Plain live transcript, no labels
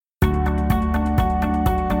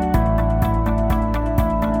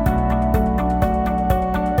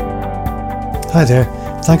Hi there,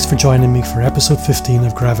 thanks for joining me for episode 15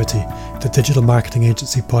 of Gravity, the Digital Marketing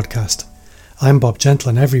Agency podcast. I'm Bob Gentle,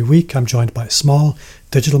 and every week I'm joined by small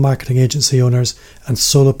digital marketing agency owners and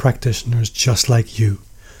solo practitioners just like you.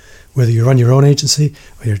 Whether you run your own agency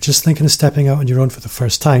or you're just thinking of stepping out on your own for the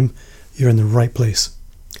first time, you're in the right place.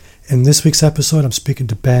 In this week's episode, I'm speaking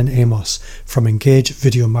to Ben Amos from Engage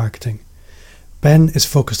Video Marketing. Ben is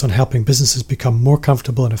focused on helping businesses become more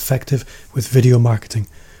comfortable and effective with video marketing,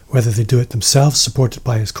 whether they do it themselves, supported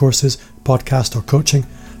by his courses, podcast or coaching,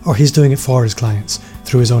 or he's doing it for his clients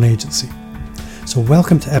through his own agency. So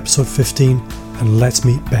welcome to episode 15 and let's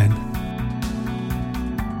meet Ben.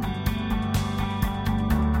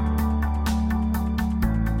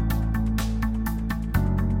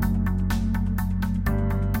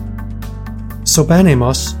 So Ben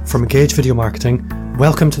Amos from Engage Video Marketing,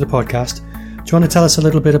 welcome to the podcast. Do you want to tell us a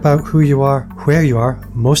little bit about who you are, where you are,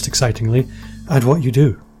 most excitingly, and what you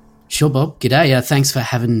do? Sure, Bob. G'day. Thanks for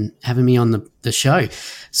having me on the show.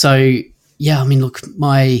 So, yeah, I mean, look,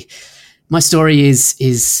 my story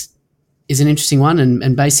is an interesting one,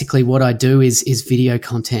 and basically what I do is video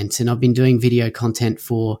content, and I've been doing video content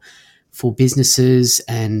for businesses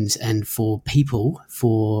and for people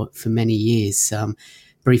for many years.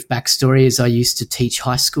 Brief backstory is I used to teach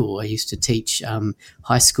high school. I used to teach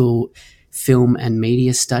high school film and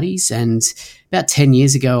media studies, and about 10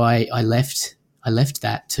 years ago, I left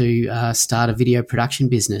that to start a video production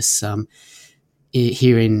business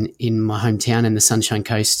here in my hometown in the Sunshine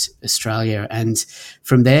Coast, Australia. And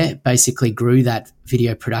from there, basically grew that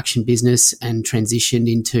video production business and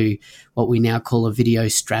transitioned into what we now call a video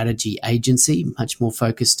strategy agency, much more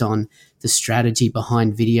focused on the strategy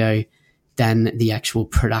behind video than the actual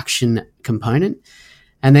production component.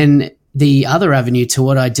 And then the other avenue to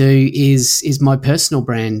what I do is my personal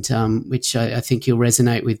brand, which I think you'll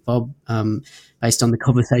resonate with, Bob, based on the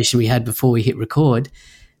conversation we had before we hit record.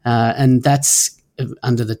 And that's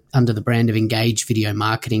under the brand of Engage Video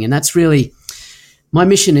Marketing. And that's really, my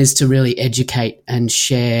mission is to really educate and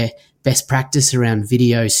share best practice around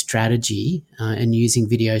video strategy and using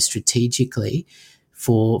video strategically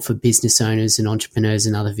for business owners and entrepreneurs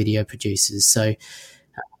and other video producers.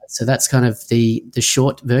 So that's kind of the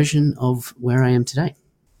short version of where I am today.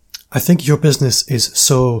 I think your business is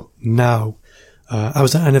so now. I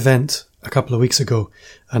was at an event a couple of weeks ago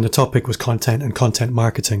and the topic was content and content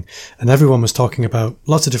marketing, and everyone was talking about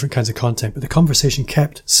lots of different kinds of content, but the conversation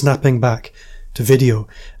kept snapping back to video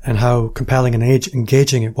and how compelling and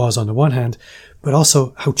engaging it was on the one hand, but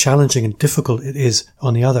also how challenging and difficult it is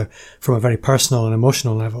on the other from a very personal and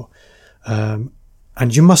emotional level. And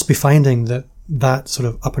you must be finding that sort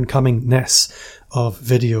of up and comingness of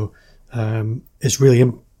video is really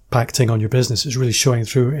impacting on your business, is really showing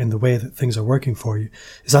through in the way that things are working for you.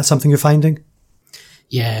 Is that something you're finding?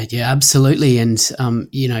 Yeah, absolutely. And,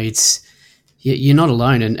 you're not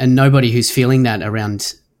alone, and nobody who's feeling that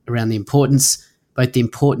around the importance, both the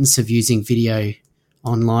importance of using video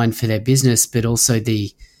online for their business, but also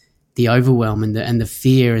the overwhelm and the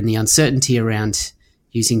fear and the uncertainty around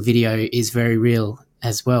using video is very real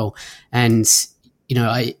as well. And,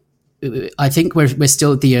 I think we're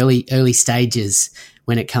still at the early stages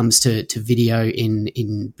when it comes to video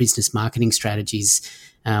in business marketing strategies,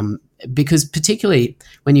 because particularly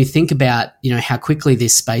when you think about, how quickly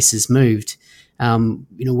this space has moved.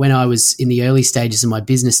 When I was in the early stages of my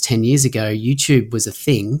business 10 years ago, YouTube was a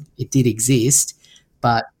thing. It did exist,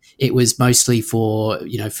 but it was mostly for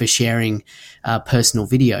sharing personal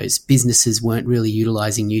videos. Businesses weren't really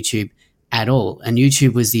utilizing YouTube at all. And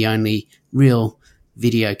YouTube was the only real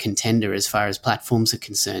video contender as far as platforms are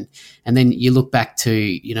concerned. And then you look back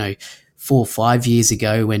to, 4 or 5 years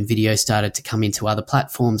ago when video started to come into other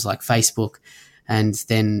platforms like Facebook. And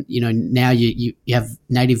then, now you have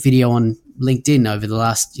native video on LinkedIn over the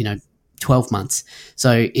last, 12 months.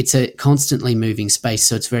 So it's a constantly moving space.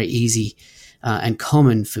 So it's very easy and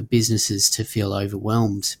common for businesses to feel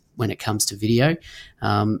overwhelmed when it comes to video.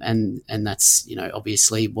 And that's,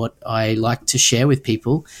 obviously what I like to share with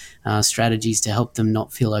people, strategies to help them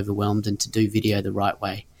not feel overwhelmed and to do video the right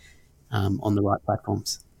way on the right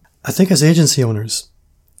platforms. I think as agency owners,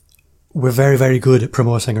 we're very, very good at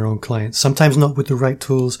promoting our own clients, sometimes not with the right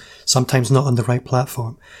tools, sometimes not on the right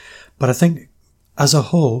platform. But I think as a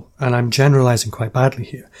whole, and I'm generalizing quite badly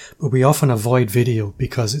here, but we often avoid video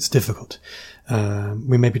because it's difficult.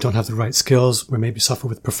 We maybe don't have the right skills. We maybe suffer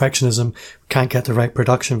with perfectionism. We can't get the right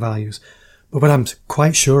production values. But what I'm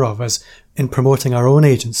quite sure of is in promoting our own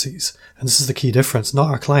agencies, and this is the key difference, not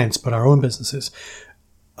our clients, but our own businesses,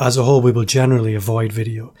 as a whole, we will generally avoid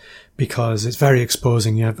video because it's very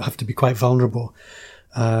exposing. You have to be quite vulnerable.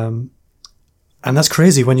 And And that's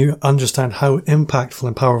crazy when you understand how impactful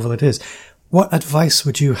and powerful it is. What advice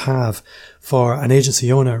would you have for an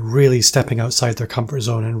agency owner really stepping outside their comfort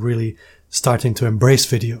zone and really starting to embrace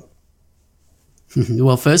video?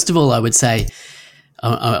 Well, first of all, I would say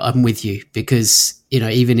I'm with you because,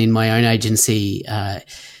 even in my own agency,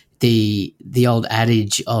 the old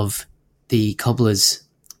adage of the cobbler's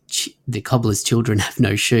children have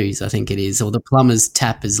no shoes, I think it is, or the plumber's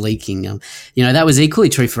tap is leaking. That was equally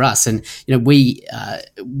true for us. And, we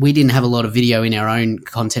didn't have a lot of video in our own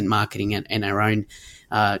content marketing and our own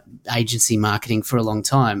agency marketing for a long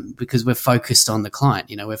time because we're focused on the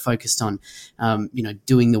client. We're focused on,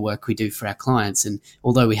 doing the work we do for our clients. And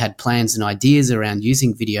although we had plans and ideas around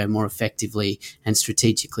using video more effectively and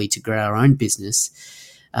strategically to grow our own business,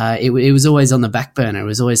 it was always on the back burner. It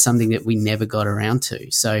was always something that we never got around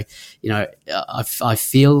to. So, I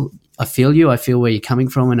feel you. I feel where you're coming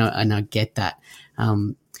from, and I get that.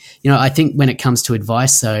 I think when it comes to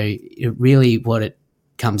advice, though, really what it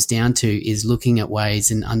comes down to is looking at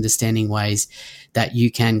ways and understanding ways that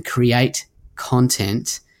you can create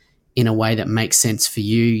content in a way that makes sense for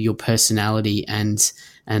you, your personality, and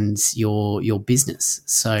your business.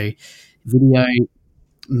 So, video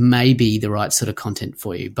may be the right sort of content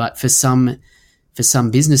for you, but for some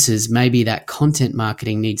businesses, maybe that content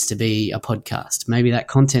marketing needs to be a podcast. Maybe that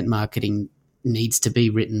content marketing needs to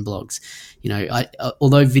be written blogs.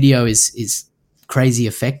 Although video is crazy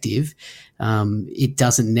effective, it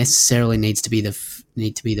doesn't necessarily need to be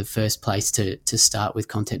the first place to start with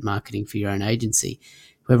content marketing for your own agency.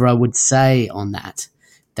 However, I would say on that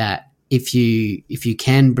if you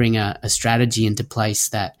can bring a strategy into place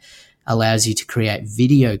that allows you to create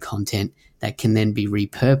video content that can then be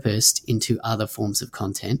repurposed into other forms of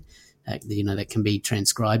content, that can be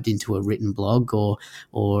transcribed into a written blog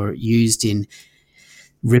or used in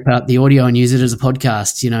rip out the audio and use it as a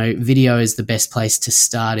podcast. Video is the best place to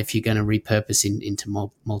start if you're going to repurpose into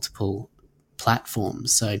multiple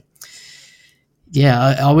platforms. So,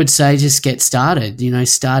 yeah, I would say just get started.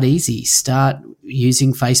 Start easy. Start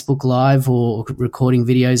using Facebook Live or recording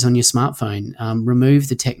videos on your smartphone. Remove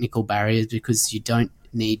the technical barriers because you don't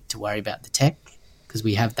need to worry about the tech because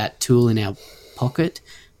we have that tool in our pocket,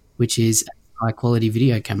 which is a high-quality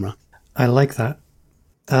video camera. I like that.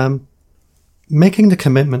 Making the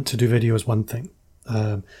commitment to do video is one thing,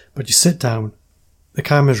 but you sit down, the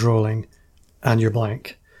camera's rolling, and you're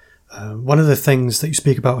blank. One of the things that you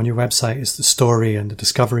speak about on your website is the story and the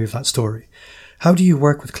discovery of that story. How do you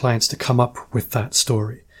work with clients to come up with that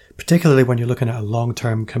story, particularly when you're looking at a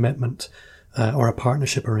long-term commitment or a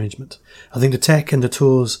partnership arrangement? I think the tech and the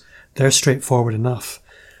tools, they're straightforward enough,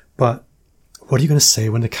 but what are you going to say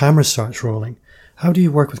when the camera starts rolling? How do you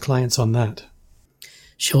work with clients on that?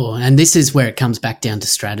 Sure. And this is where it comes back down to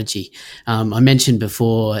strategy. I mentioned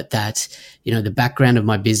before that, the background of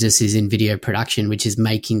my business is in video production, which is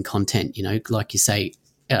making content, like you say,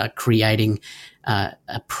 creating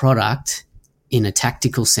a product in a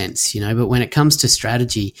tactical sense, but when it comes to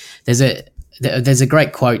strategy, there's a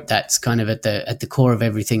great quote that's kind of at the core of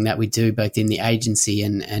everything that we do, both in the agency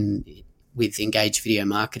and with Engage Video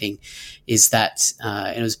Marketing, is that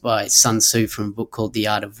it was by Sun Tzu from a book called The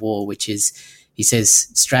Art of War, which is, he says,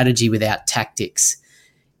 strategy without tactics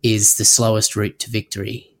is the slowest route to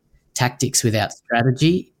victory. Tactics without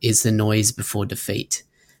strategy is the noise before defeat.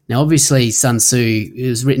 Now, obviously, Sun Tzu, it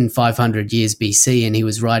was written 500 years BC, and he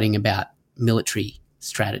was writing about military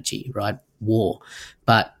strategy, right? War.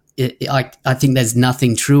 But I think there's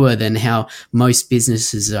nothing truer than how most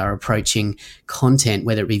businesses are approaching content,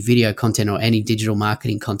 whether it be video content or any digital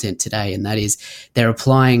marketing content today, and that is they're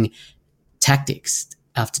applying tactics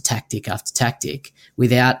after tactic after tactic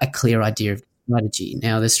without a clear idea of strategy.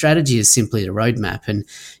 Now, the strategy is simply the roadmap, and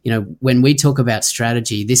when we talk about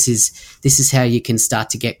strategy, this is how you can start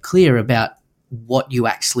to get clear about what you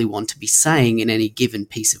actually want to be saying in any given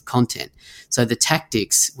piece of content. So the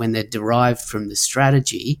tactics, when they're derived from the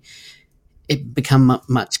strategy, it become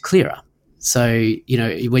much clearer. So,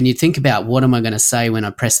 when you think about what am I going to say when I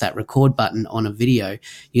press that record button on a video,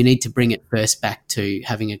 you need to bring it first back to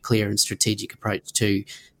having a clear and strategic approach to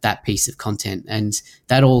that piece of content. And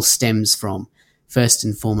that all stems from, first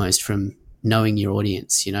and foremost, from knowing your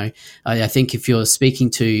audience. I think if you're speaking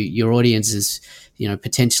to your audiences,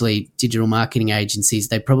 potentially digital marketing agencies,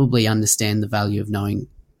 they probably understand the value of knowing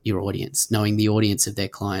your audience, knowing the audience of their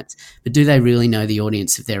clients. But do they really know the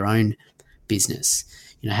audience of their own business?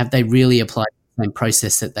 Have they really applied the same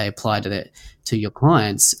process that they apply to your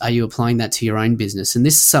clients? Are you applying that to your own business? And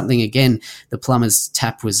this is something, again, the plumber's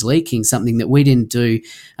tap was leaking, something that we didn't do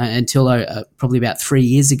until probably about 3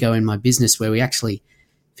 years ago in my business, where we actually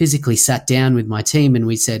physically sat down with my team and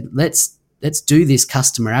we said, let's let's do this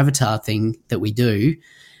customer avatar thing that we do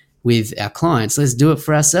with our clients. Let's do it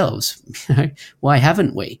for ourselves. Why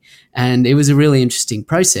haven't we? And it was a really interesting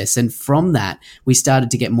process. And from that, we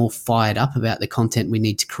started to get more fired up about the content we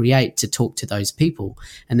need to create to talk to those people.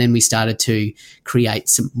 And then we started to create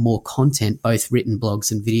some more content, both written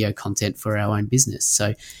blogs and video content for our own business.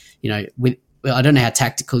 So, I don't know how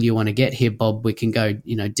tactical you want to get here, Bob. We can go,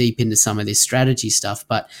 deep into some of this strategy stuff,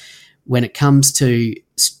 but when it comes to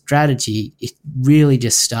strategy, it really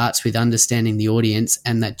just starts with understanding the audience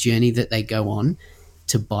and that journey that they go on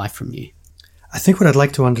to buy from you. I think what I'd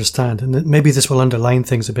like to understand, and maybe this will underline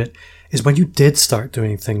things a bit, is when you did start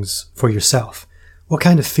doing things for yourself, what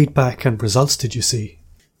kind of feedback and results did you see?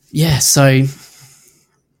 Yeah, so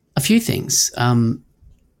a few things.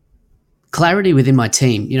 Clarity within my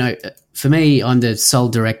team. For me, I'm the sole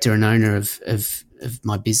director and owner of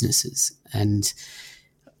my businesses. And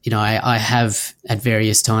I have at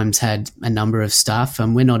various times had a number of staff.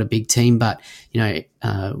 We're not a big team, but,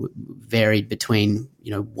 varied between,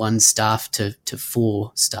 1 staff to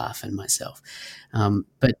 4 staff and myself.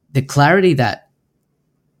 But the clarity that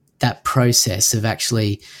process of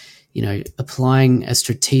actually, applying a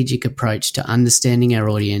strategic approach to understanding our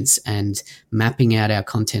audience and mapping out our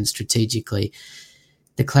content strategically,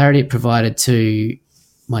 the clarity it provided to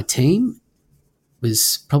my team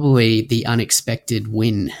was probably the unexpected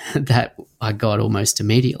win that I got almost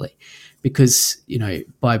immediately, because,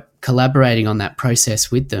 by collaborating on that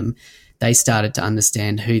process with them, they started to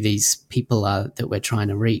understand who these people are that we're trying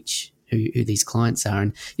to reach, who these clients are.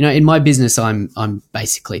 And, in my business, I'm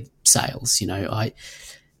basically sales.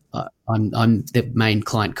 I'm the main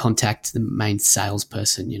client contact, the main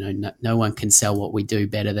salesperson. No one can sell what we do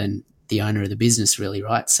better than the owner of the business, really,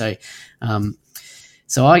 right? So,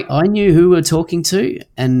 So I knew who we were talking to,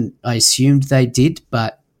 and I assumed they did,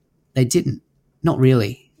 but they didn't. Not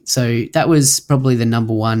really. So that was probably the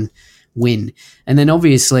number one win. And then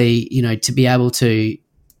obviously, to be able to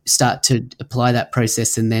start to apply that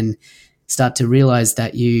process and then start to realize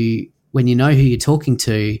that when you know who you're talking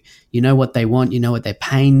to, you know what they want, you know what their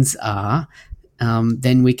pains are,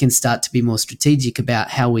 then we can start to be more strategic about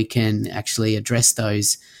how we can actually address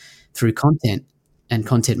those through content and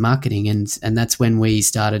content marketing. And that's when we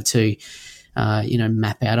started to,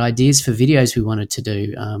 map out ideas for videos we wanted to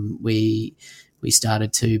do. We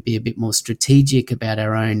started to be a bit more strategic about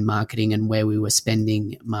our own marketing and where we were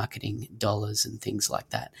spending marketing dollars and things like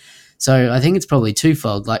that. So I think it's probably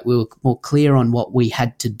twofold. Like, we were more clear on what we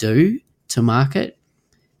had to do to market,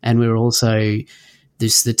 and we were also,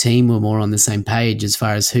 the team were more on the same page as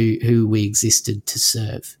far as who we existed to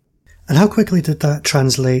serve. And how quickly did that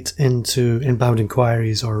translate into inbound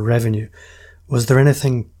inquiries or revenue? Was there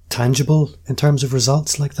anything tangible in terms of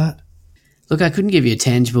results like that? Look, I couldn't give you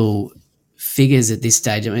tangible figures at this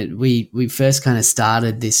stage. I mean, we first kind of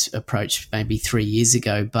started this approach maybe 3 years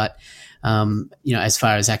ago, but as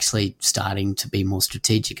far as actually starting to be more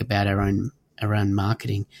strategic about our own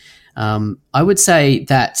marketing, I would say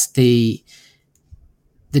that the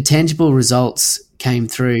tangible results came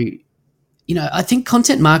through. I think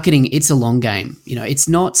content marketing, it's a long game. It's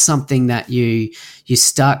not something that you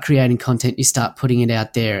start creating content, you start putting it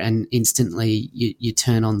out there, and instantly you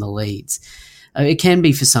turn on the leads. It can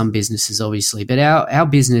be for some businesses, obviously, but our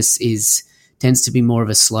business tends to be more of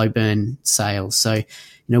a slow burn sale. So,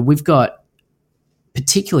 we've got,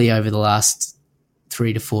 particularly over the last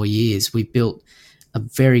 3 to 4 years, we've built a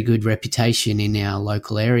very good reputation in our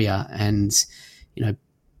local area, and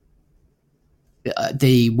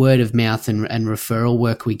the word of mouth and referral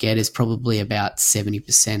work we get is probably about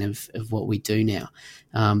 70% of what we do now,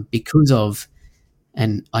 because of,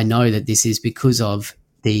 and I know that this is because of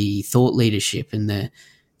the thought leadership and the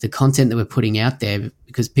content that we're putting out there,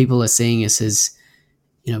 because people are seeing us as,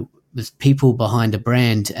 with people behind a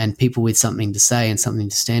brand and people with something to say and something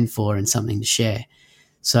to stand for and something to share.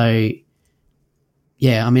 So,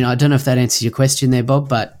 yeah, I mean, I don't know if that answers your question there, Bob,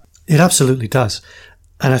 but it absolutely does.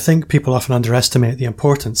 And I think people often underestimate the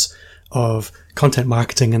importance of content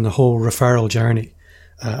marketing in the whole referral journey.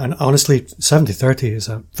 And honestly, 70-30 is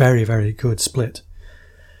a very, very good split.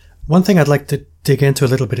 One thing I'd like to dig into a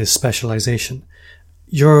little bit is specialization.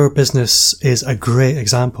 Your business is a great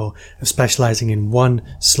example of specializing in one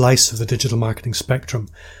slice of the digital marketing spectrum.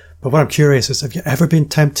 But what I'm curious is, have you ever been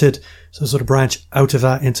tempted to sort of branch out of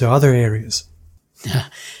that into other areas?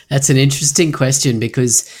 That's an interesting question,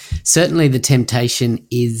 because certainly the temptation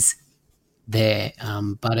is there,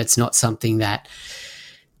 but it's not something that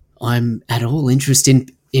I'm at all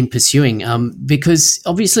interested in pursuing, because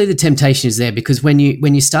obviously the temptation is there, because when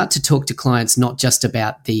you start to talk to clients, not just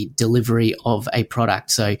about the delivery of a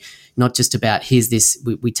product, so not just about here's this,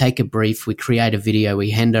 we take a brief, we create a video,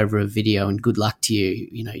 we hand over a video, and good luck to you,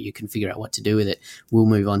 you can figure out what to do with it. We'll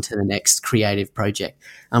move on to the next creative project,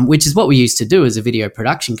 which is what we used to do as a video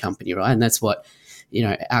production company, right? And that's what,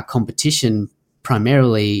 our competition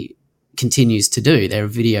primarily continues to do. There are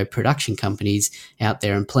video production companies out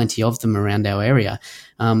there and plenty of them around our area.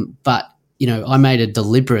 But I made a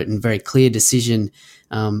deliberate and very clear decision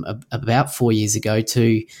about 4 years ago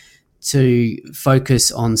to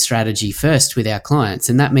focus on strategy first with our clients.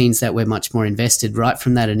 And that means that we're much more invested right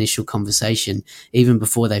from that initial conversation, even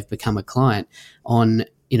before they've become a client, on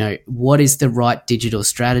what is the right digital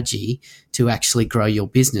strategy to actually grow your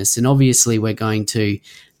business. And obviously we're going to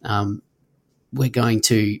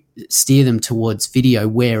steer them towards video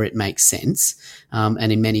where it makes sense.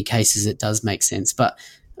 And in many cases it does make sense. But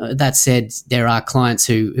that said, there are clients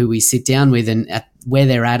who we sit down with, and at where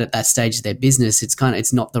they're at that stage of their business,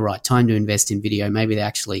 it's not the right time to invest in video. Maybe they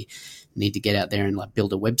actually need to get out there and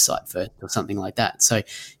build a website first or something like that. So,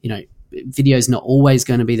 video is not always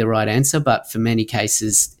going to be the right answer, but for many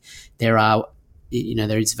cases there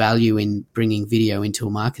is value in bringing video into a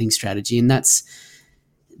marketing strategy. And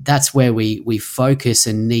that's where we focus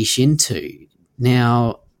and niche into.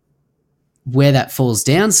 Now, where that falls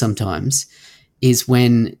down sometimes is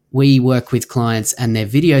when we work with clients and their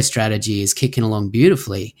video strategy is kicking along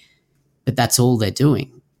beautifully, but that's all they're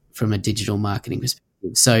doing from a digital marketing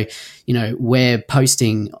perspective. So, we're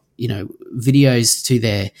posting, videos to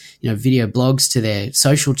their, video blogs to their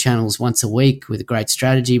social channels once a week with a great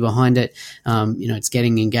strategy behind it. It's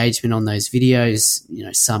getting engagement on those videos,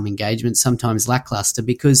 some engagement, sometimes lackluster,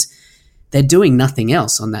 because they're doing nothing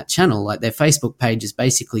else on that channel. Like their Facebook page is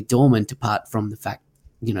basically dormant apart from the fact,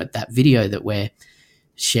 that video that we're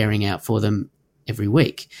sharing out for them every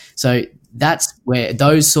week. So that's where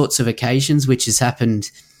those sorts of occasions, which has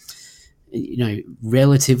happened,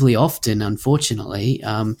 relatively often, unfortunately,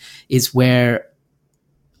 is where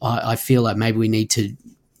I feel like maybe we need to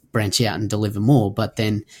branch out and deliver more. But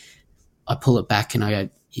then I pull it back and I go,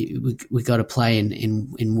 we got to play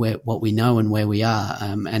in where, what we know and where we are.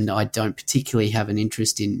 And I don't particularly have an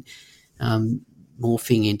interest in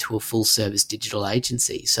morphing into a full service digital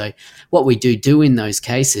agency. So what we do in those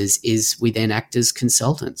cases is we then act as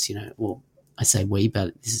consultants, well, I say we,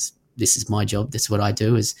 but this is my job. That's what I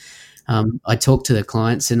do is, I talk to the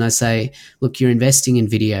clients and I say, look, you're investing in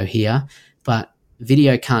video here, but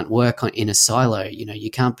video can't work in a silo.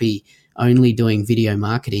 You can't be only doing video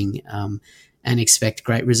marketing, and expect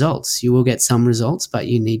great results. You will get some results, but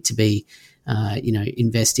you need to be,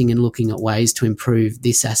 investing and looking at ways to improve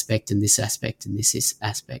this aspect and this aspect and this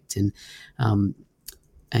aspect. And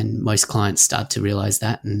most clients start to realize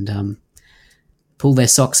that and pull their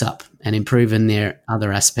socks up and improve in their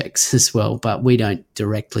other aspects as well. But we don't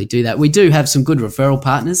directly do that. We do have some good referral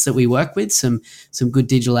partners that we work with, some good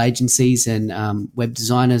digital agencies and web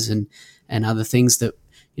designers and other things that,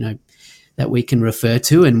 that we can refer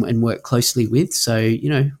to and work closely with. So,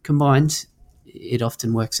 combined, it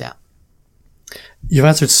often works out. You've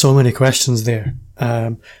answered so many questions there.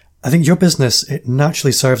 I think your business, it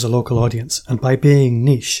naturally serves a local audience. And by being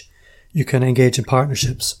niche, you can engage in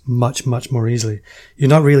partnerships much, much more easily. You're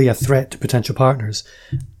not really a threat to potential partners.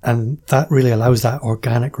 And that really allows that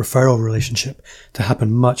organic referral relationship to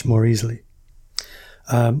happen much more easily.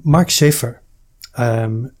 Mark Schaefer,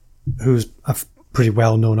 who's a pretty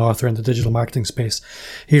well-known author in the digital marketing space,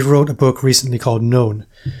 he wrote a book recently called Known,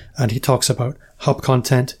 and he talks about hub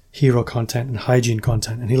content, hero content, and hygiene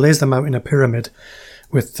content. And he lays them out in a pyramid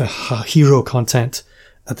with the hero content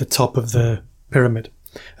at the top of the pyramid.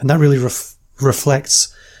 And that really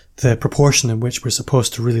reflects the proportion in which we're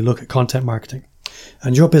supposed to really look at content marketing.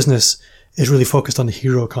 And your business is really focused on the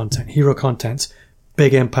hero content. Hero content,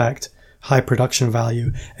 big impact, high production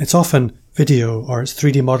value. It's often video, or it's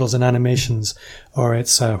 3D models and animations, or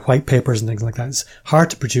it's white papers and things like that. It's hard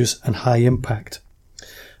to produce and high impact.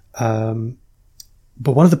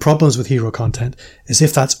 But one of the problems with hero content is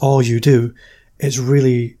if that's all you do, it's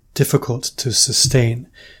really difficult to sustain.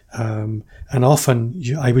 And often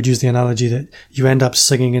I would use the analogy that you end up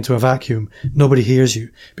singing into a vacuum. Nobody hears you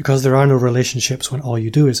because there are no relationships when all you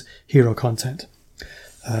do is hero content.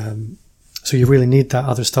 So you really need that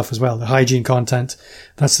other stuff as well. The hygiene content,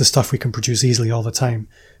 that's the stuff we can produce easily all the time.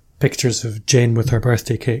 Pictures of Jane with her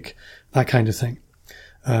birthday cake, that kind of thing.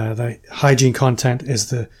 The hygiene content is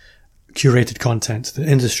the curated content, the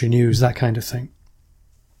industry news, that kind of thing.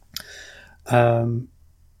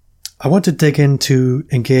 I want to dig into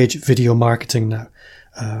Engage Video Marketing now.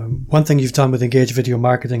 One thing you've done with Engage Video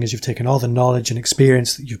Marketing is you've taken all the knowledge and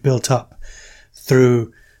experience that you've built up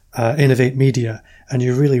through Innovate Media, and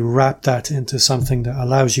you really wrap that into something that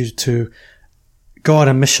allows you to go on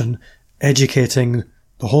a mission educating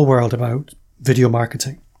the whole world about video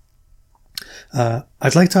marketing.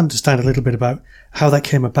 I'd like to understand a little bit about how that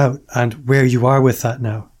came about and where you are with that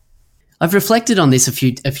now. I've reflected on this a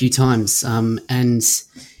few times, and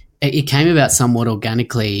it came about somewhat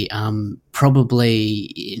organically.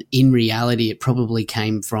 Probably in reality, it probably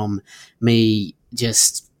came from me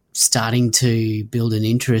just starting to build an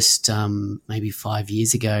interest maybe 5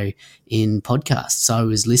 years ago in podcasts. So I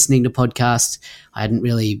was listening to podcasts. I hadn't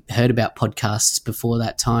really heard about podcasts before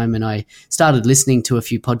that time, and I started listening to a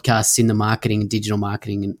few podcasts in the marketing and digital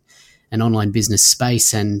marketing and online business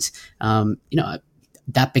space, and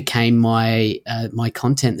that became my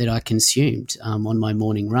content that I consumed on my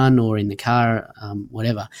morning run or in the car,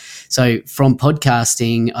 whatever. So from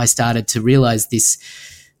podcasting, I started to realize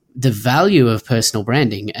the value of personal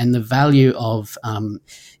branding and the value of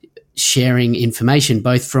sharing information,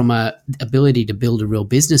 both from a ability to build a real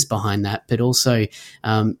business behind that, but also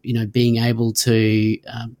being able to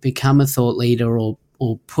become a thought leader or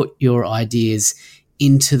put your ideas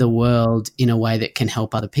into the world in a way that can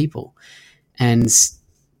help other people. And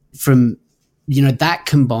from that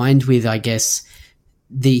combined with, I guess,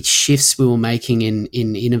 the shifts we were making in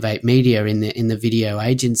Innovate Media in the video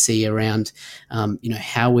agency around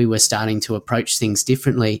how we were starting to approach things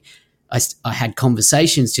differently. I had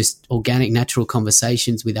conversations, just organic, natural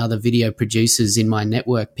conversations with other video producers in my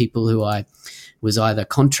network, people who I was either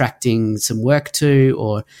contracting some work to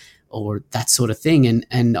or that sort of thing.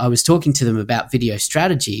 And I was talking to them about video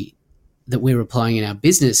strategy that we were applying in our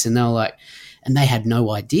business, and they were like, and they had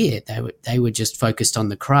no idea. They were just focused on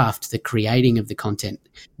the craft, the creating of the content.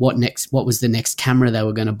 What was the next camera they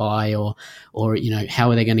were going to buy, or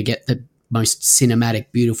how are they going to get the most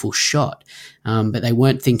cinematic, beautiful shot? But they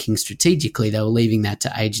weren't thinking strategically. They were leaving that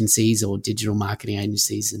to agencies or digital marketing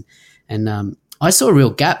agencies, and I saw a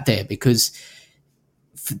real gap there because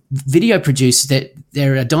video producers, that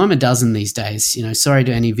they're a dime a dozen these days. Sorry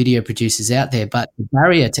to any video producers out there, but the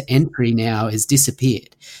barrier to entry now has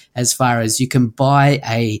disappeared. As far as you can buy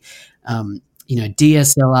a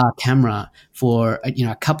DSLR camera for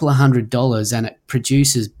a couple of $100, and it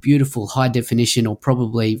produces beautiful high definition, or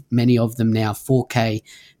probably many of them now 4K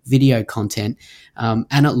video content,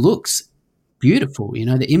 and it looks beautiful.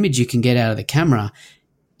 The image you can get out of the camera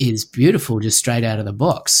is beautiful just straight out of the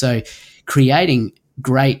box. So creating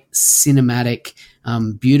great cinematic,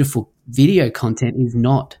 beautiful video content is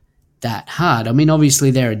not that hard. I mean, obviously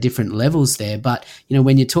there are different levels there, but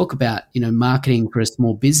when you talk about marketing for a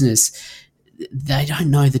small business, they don't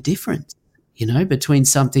know the difference between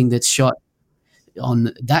something that's shot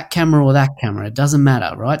on that camera or that camera. It doesn't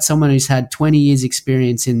matter, right? Someone who's had 20 years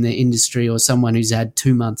experience in the industry or someone who's had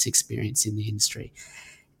 2 months experience in the industry,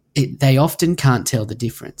 they often can't tell the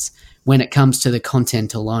difference when it comes to the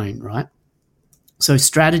content alone, right? So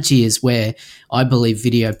strategy is where I believe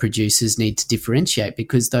video producers need to differentiate,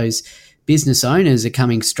 because those business owners are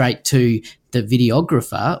coming straight to the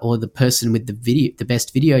videographer or the person with the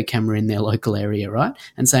best video camera in their local area, right?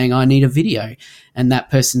 And saying, I need a video. And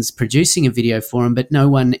that person's producing a video for them, but no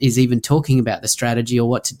one is even talking about the strategy or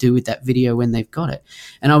what to do with that video when they've got it.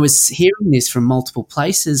 And I was hearing this from multiple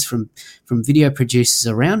places, from video producers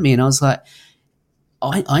around me, and I was like,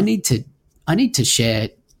 I need to share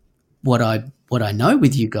what I know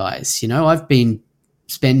with you guys. I've been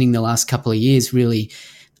spending the last couple of years really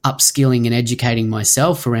upskilling and educating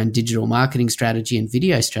myself around digital marketing strategy and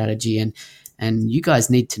video strategy, and you guys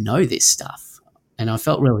need to know this stuff. And I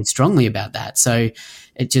felt really strongly about that. So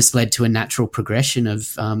it just led to a natural progression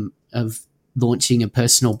of launching a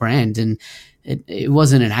personal brand. And it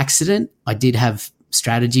wasn't an accident. I did have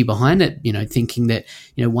strategy behind it, thinking that,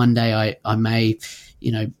 one day I may,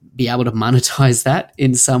 be able to monetize that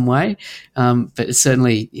in some way. But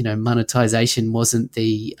certainly, monetization wasn't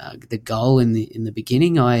the goal in the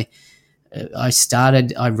beginning. I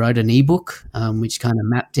wrote an ebook, which kind of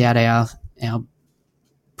mapped out our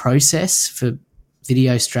process for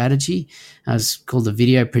video strategy. It was called The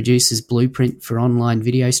Video Producer's Blueprint for Online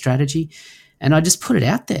Video Strategy. And I just put it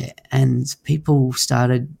out there, and people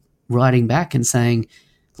started writing back and saying,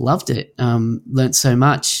 loved it, learnt so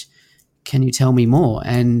much. Can you tell me more?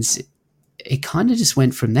 And it kind of just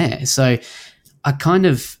went from there. So I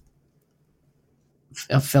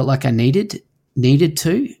felt like I needed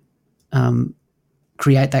to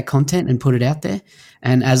create that content and put it out there.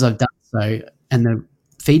 And as I've done so, and the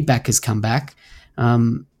feedback has come back,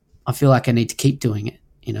 I feel like I need to keep doing it.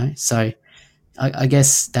 So I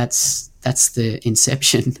guess that's the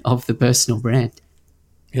inception of the personal brand.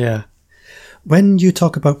 Yeah. When you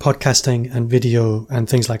talk about podcasting and video and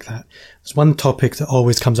things like that, there's one topic that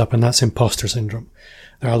always comes up, and that's imposter syndrome.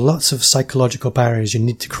 There are lots of psychological barriers you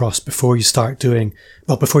need to cross before you start feeling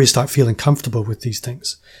comfortable with these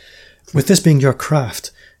things. With this being your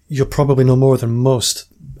craft, you'll probably know more than most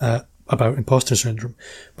about imposter syndrome.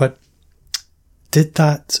 But did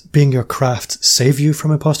that being your craft save you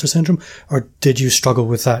from imposter syndrome, or did you struggle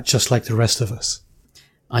with that just like the rest of us?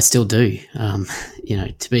 I still do.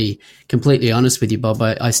 To be completely honest with you, Bob,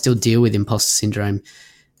 I still deal with imposter syndrome,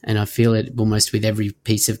 and I feel it almost with every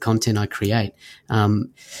piece of content I create. The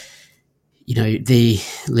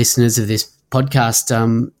listeners of this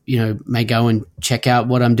podcast, may go and check out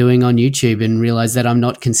what I'm doing on YouTube and realize that I'm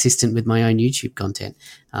not consistent with my own YouTube content.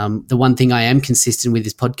 The one thing I am consistent with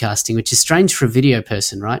is podcasting, which is strange for a video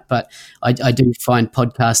person, right? But I do find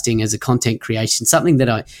podcasting as a content creation something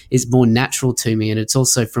that is more natural to me, and it's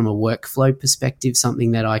also from a workflow perspective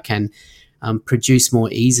something that I can produce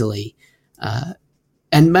more easily.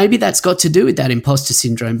 And maybe that's got to do with that imposter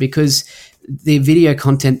syndrome, because the video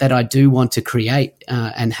content that I do want to create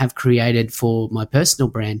and have created for my personal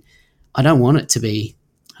brand, I don't want it to be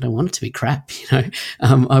crap.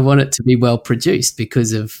 I want it to be well produced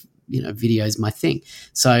because of, video is my thing.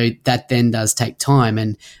 So that then does take time.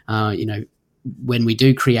 And, when we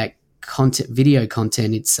do create video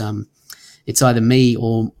content, it's either me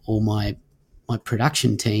or my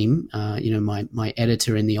production team, my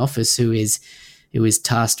editor in the office who is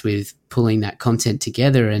tasked with pulling that content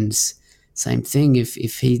together. And same thing, if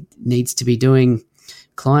he needs to be doing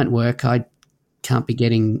client work, I can't be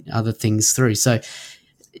getting other things through. So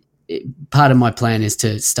part of my plan is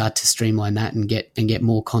to start to streamline that and get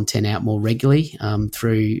more content out more regularly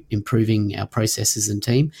through improving our processes and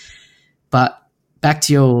team. But back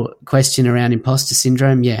to your question around imposter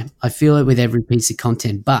syndrome, yeah, I feel it with every piece of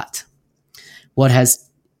content. But what has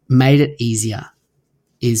made it easier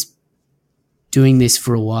is doing this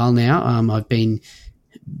for a while now. I've been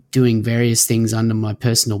doing various things under my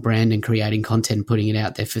personal brand and creating content and putting it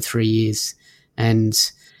out there for 3 years. And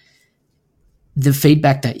the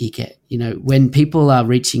feedback that you get, when people are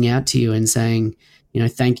reaching out to you and saying,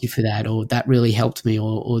 thank you for that, or that really helped me,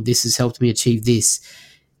 or this has helped me achieve this,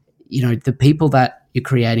 the people that you're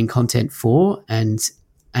creating content for and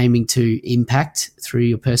aiming to impact through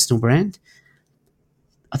your personal brand,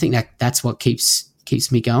 I think that's what keeps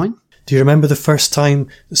me going. Do you remember the first time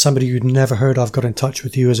that somebody you'd never heard of got in touch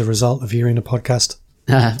with you as a result of hearing a podcast?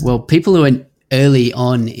 Well, people who are early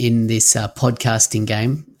on in this podcasting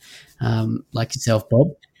game, like yourself, Bob,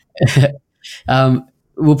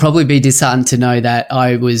 will probably be disheartened to know that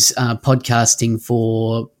I was podcasting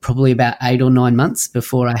for probably about 8 or 9 months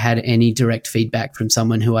before I had any direct feedback from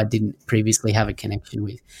someone who I didn't previously have a connection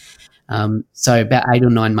with. So about 8 or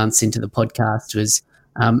 9 months into the podcast was,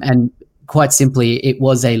 and quite simply, it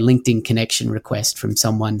was a LinkedIn connection request from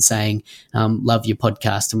someone saying, love your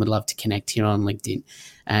podcast and would love to connect here on LinkedIn.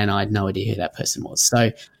 And I had no idea who that person was.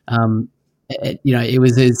 So, it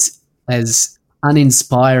was as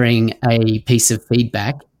uninspiring a piece of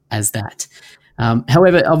feedback as that.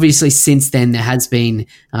 However, obviously since then there has been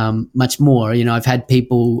much more. I've had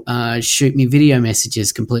people shoot me video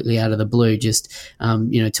messages completely out of the blue, just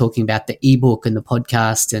talking about the ebook and the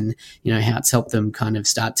podcast and how it's helped them kind of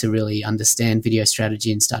start to really understand video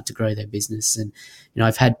strategy and start to grow their business. And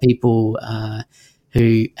I've had people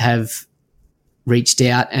who have reached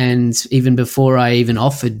out, and even before I even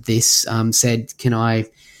offered this, said, "Can I,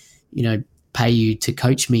 pay you to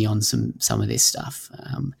coach me on some of this stuff?"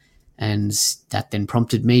 And that then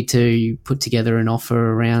prompted me to put together an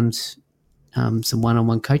offer around some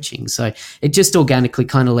one-on-one coaching. So it just organically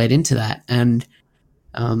kind of led into that. And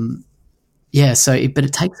but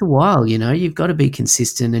it takes a while, you've got to be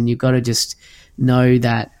consistent, and you've got to just know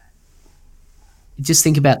that, just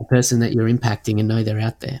think about the person that you're impacting and know they're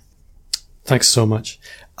out there. Thanks so much.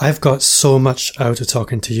 I've got so much out of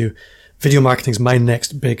talking to you. Video marketing is my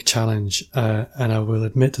next big challenge, and I will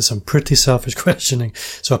admit to some pretty selfish questioning,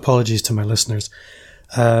 so apologies to my listeners.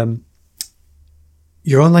 Your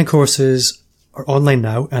online courses are online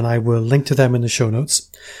now, and I will link to them in the show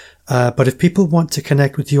notes. But if people want to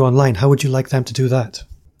connect with you online, how would you like them to do that?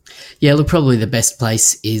 Yeah, look, probably the best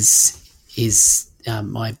place is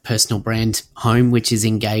my personal brand home, which is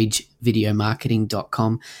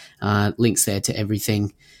engagevideomarketing.com. Links there to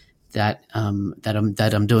everything that I'm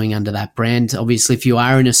doing under that brand. Obviously, if you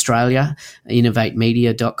are in Australia,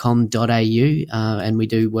 innovatemedia.com.au, and we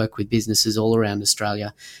do work with businesses all around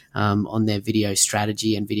Australia on their video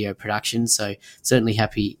strategy and video production. So certainly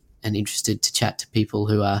happy and interested to chat to people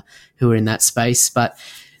who are in that space. But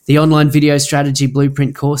the online video strategy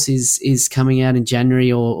blueprint course is coming out in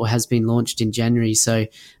January or has been launched in January. So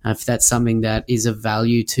if that's something that is of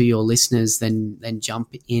value to your listeners, then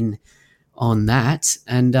jump in on that.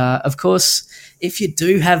 And of course, if you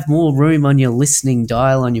do have more room on your listening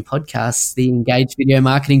dial on your podcast, the Engage Video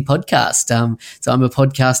Marketing Podcast. So I'm a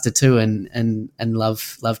podcaster too, and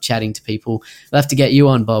love chatting to people. We'll have to get you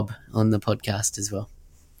on, Bob, on the podcast as well.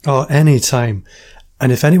 Oh, anytime.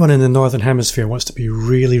 And if anyone in the Northern Hemisphere wants to be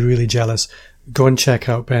really, really jealous, go and check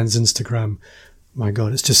out Ben's Instagram. My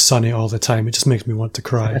God, it's just sunny all the time. It just makes me want to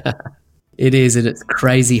cry. It is, and it's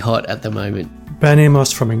crazy hot at the moment. Ben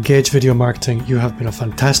Amos from Engage Video Marketing, you have been a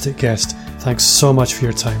fantastic guest. Thanks so much for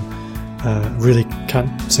your time. Really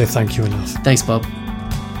can't say thank you enough. Thanks, Bob.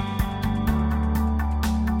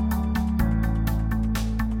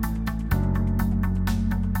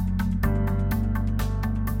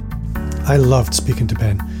 I loved speaking to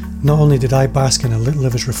Ben. Not only did I bask in a little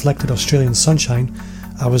of his reflected Australian sunshine,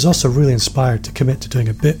 I was also really inspired to commit to doing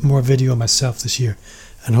a bit more video myself this year,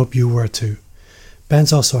 and hope you were too.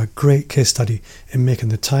 Ben's also a great case study in making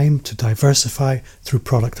the time to diversify through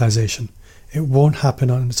productization. It won't happen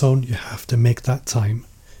on its own, you have to make that time.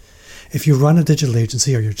 If you run a digital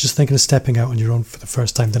agency or you're just thinking of stepping out on your own for the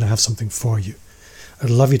first time, then I have something for you. I'd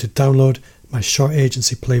love you to download my short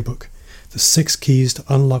agency playbook, The 6 Keys to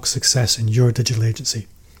Unlock Success in Your Digital Agency.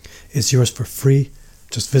 It's yours for free.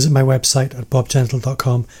 Just visit my website at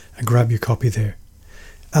bobgentle.com and grab your copy there.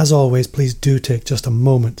 As always, please do take just a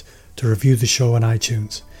moment to review the show on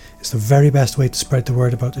iTunes. It's the very best way to spread the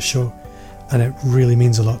word about the show, and it really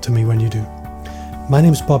means a lot to me when you do. My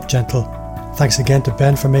name's Bob Gentle. Thanks again to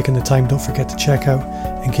Ben for making the time. Don't forget to check out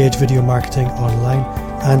Engage Video Marketing online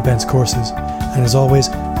and Ben's courses. And as always,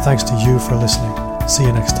 thanks to you for listening. See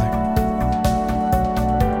you next time.